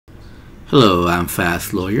Hello, I'm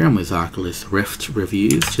Fast Lawyer. I'm with Oculus Rift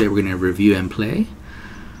Reviews. Today we're going to review and play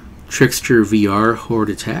Trickster VR Horde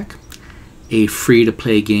Attack, a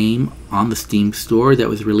free-to-play game on the Steam store that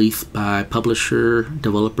was released by publisher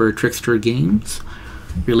developer Trickster Games.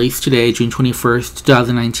 Released today, June 21st,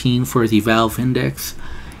 2019 for the Valve Index,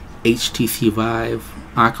 HTC Vive,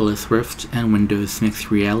 Oculus Rift, and Windows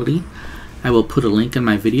Mixed Reality. I will put a link in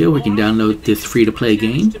my video where you can download this free-to-play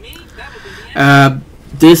game.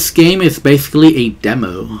 This game is basically a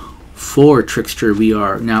demo for Trickster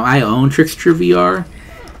VR. Now, I own Trickster VR,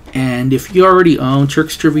 and if you already own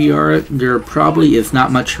Trickster VR, there probably is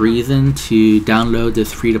not much reason to download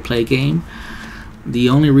this free-to-play game. The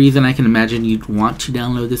only reason I can imagine you'd want to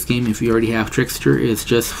download this game if you already have Trickster is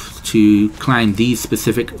just to climb these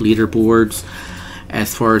specific leaderboards.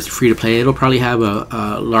 As far as free-to-play, it'll probably have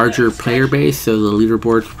a larger player base, so the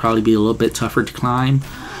leaderboards will probably be a little bit tougher to climb,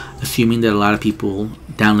 assuming that a lot of people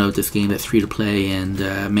download this game that's free to play and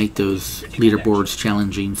make those leaderboards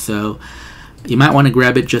challenging. So you might want to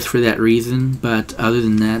grab it just for that reason, but other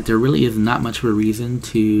than that, there really is not much of a reason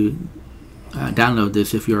to download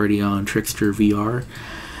this if you already own Trickster VR.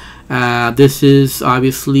 This is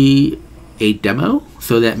obviously a demo,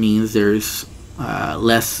 so that means there's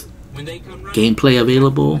less gameplay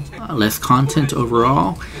available, less content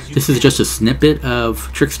overall. This is just a snippet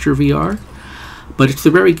of Trickster VR, but it's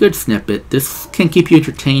a very good snippet. This can keep you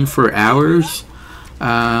entertained for hours.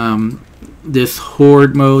 This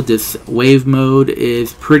horde mode, this wave mode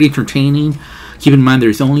is pretty entertaining. Keep in mind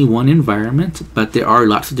there's only one environment, but there are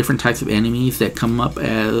lots of different types of enemies that come up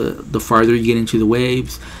the farther you get into the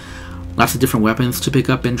waves. Lots of different weapons to pick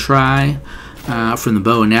up and try, from the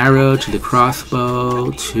bow and arrow to the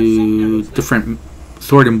crossbow to different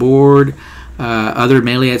sword and board. Other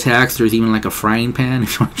melee attacks, there's even like a frying pan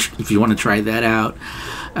if you want to try that out,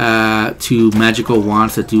 to magical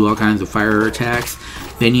wands that do all kinds of fire attacks.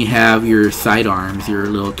 Then you have your sidearms, your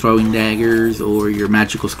little throwing daggers, or your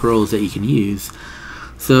magical scrolls that you can use.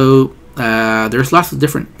 So there's lots of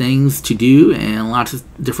different things to do and lots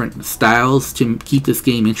of different styles to keep this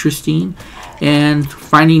game interesting, and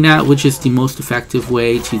finding out which is the most effective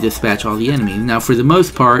way to dispatch all the enemies. Now, for the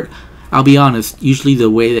most part, I'll be honest, usually the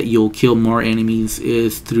way that you'll kill more enemies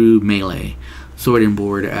is through melee, sword and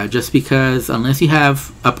board, just because unless you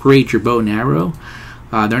have upgrade your bow and arrow,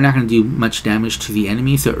 they're not going to do much damage to the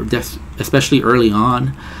enemy. So especially early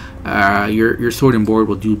on, your sword and board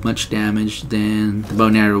will do much damage than the bow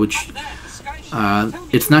and arrow, which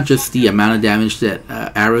it's not just the amount of damage that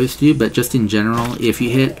arrows do, but just in general, if you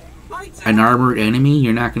hit an armored enemy,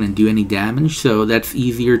 you're not going to do any damage. So that's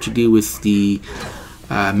easier to do with the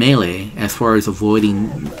melee, as far as avoiding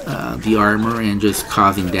the armor and just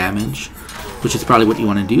causing damage, which is probably what you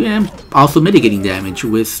want to do, and also mitigating damage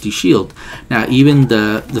with the shield. Now, even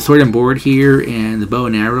the sword and board here and the bow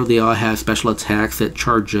and arrow, they all have special attacks that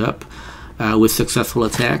charge up with successful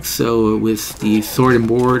attacks. So with the sword and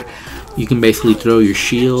board, you can basically throw your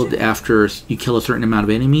shield after you kill a certain amount of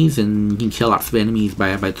enemies, and you can kill lots of enemies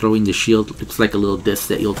by throwing the shield. It's like a little disc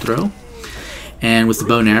that you'll throw. And with the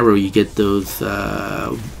bow and arrow, you get those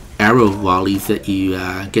arrow volleys that you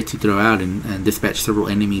get to throw out and dispatch several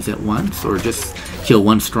enemies at once, or just kill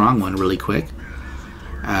one strong one really quick.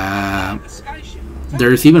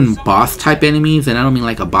 There's even boss type enemies, and I don't mean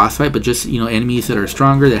like a boss fight, but just, enemies that are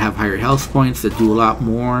stronger, that have higher health points, that do a lot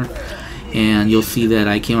more. And you'll see that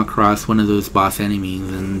I came across one of those boss enemies,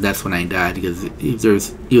 and that's when I died, because he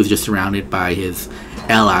was just surrounded by his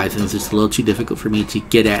allies, and it was just a little too difficult for me to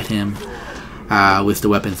get at him. With the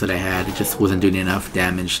weapons that I had, it just wasn't doing enough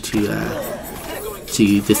damage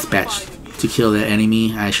to dispatch, to kill that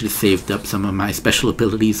enemy. I should have saved up some of my special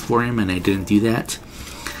abilities for him, and I didn't do that.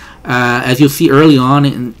 As you'll see early on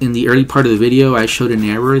in the early part of the video, I showed an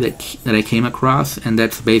error that I came across, and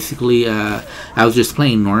that's basically I was just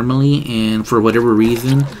playing normally, and for whatever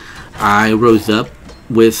reason, I rose up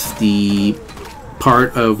with the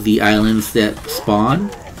part of the islands that spawn,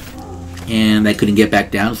 and I couldn't get back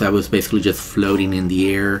down, so I was basically just floating in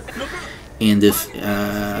the air in this,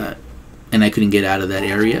 and I couldn't get out of that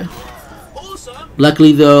area.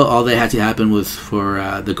 Luckily, though, all that had to happen was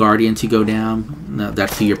for the Guardian to go down. Now,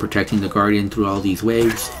 that's who you're protecting, the Guardian, through all these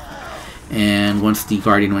waves. And once the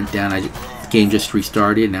Guardian went down, the game just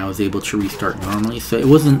restarted, and I was able to restart normally. So it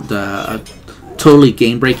wasn't a totally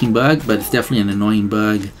game-breaking bug, but it's definitely an annoying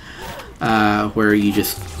bug where you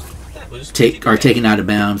just are taken out of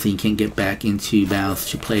bounds and you can't get back into bounds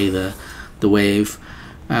to play the wave.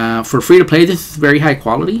 For free to play, this is very high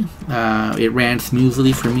quality. It ran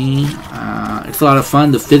smoothly for me. It's a lot of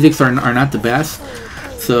fun. The physics are not the best,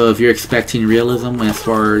 So if you're expecting realism as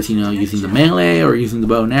far as, you know, using the melee or using the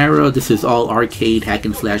bow and arrow, this is all arcade hack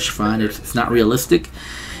and slash fun. It's not realistic,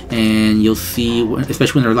 and you'll see,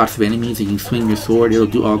 especially when there are lots of enemies and you swing your sword, it'll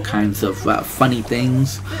do all kinds of funny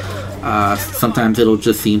things. Sometimes it'll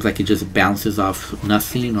just seem like it just bounces off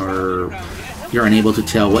nothing, or you're unable to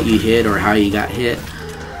tell what you hit or how you got hit.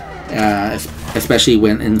 Especially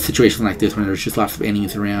when in situations like this, when there's just lots of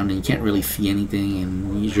enemies around and you can't really see anything,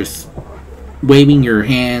 and you're just waving your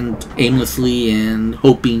hand aimlessly and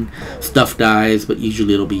hoping stuff dies, but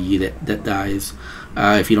usually it'll be you that dies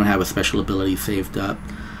if you don't have a special ability saved up.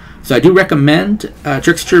 So I do recommend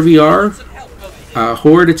Trickster VR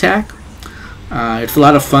Horde Attack. It's a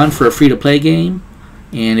lot of fun for a free-to-play game,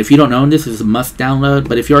 and if you don't own this, it's a must download,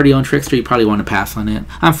 but if you already own Trickster, you probably want to pass on it.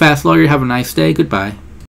 I'm Fast Lawyer. Have a nice day. Goodbye.